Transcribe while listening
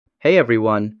Hey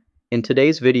everyone! In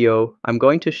today's video, I'm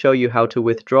going to show you how to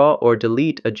withdraw or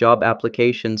delete a job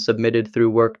application submitted through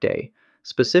Workday,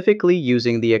 specifically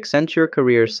using the Accenture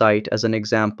career site as an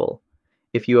example.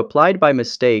 If you applied by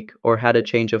mistake or had a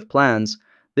change of plans,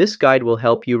 this guide will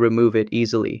help you remove it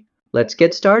easily. Let's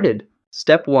get started!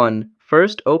 Step 1.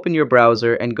 First, open your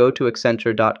browser and go to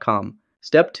accenture.com.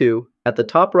 Step 2. At the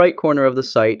top right corner of the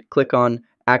site, click on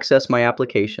Access My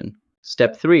Application.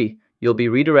 Step 3. You'll be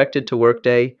redirected to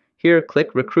Workday. Here,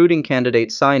 click Recruiting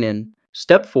Candidate Sign In.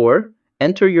 Step 4.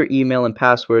 Enter your email and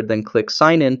password, then click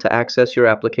Sign In to access your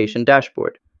application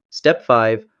dashboard. Step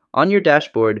 5. On your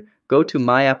dashboard, go to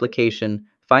My Application,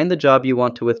 find the job you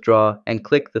want to withdraw, and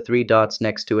click the three dots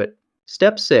next to it.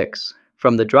 Step 6.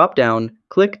 From the drop-down,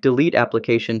 click Delete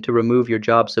Application to remove your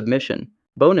job submission.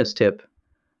 Bonus tip: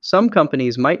 some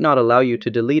companies might not allow you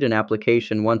to delete an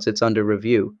application once it's under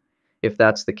review. If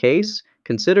that's the case,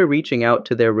 consider reaching out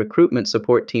to their recruitment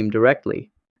support team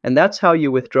directly. And that's how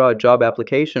you withdraw a job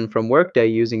application from Workday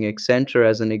using Accenture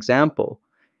as an example.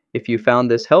 If you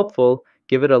found this helpful,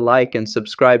 give it a like and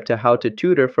subscribe to How to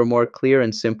Tutor for more clear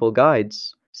and simple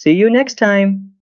guides. See you next time!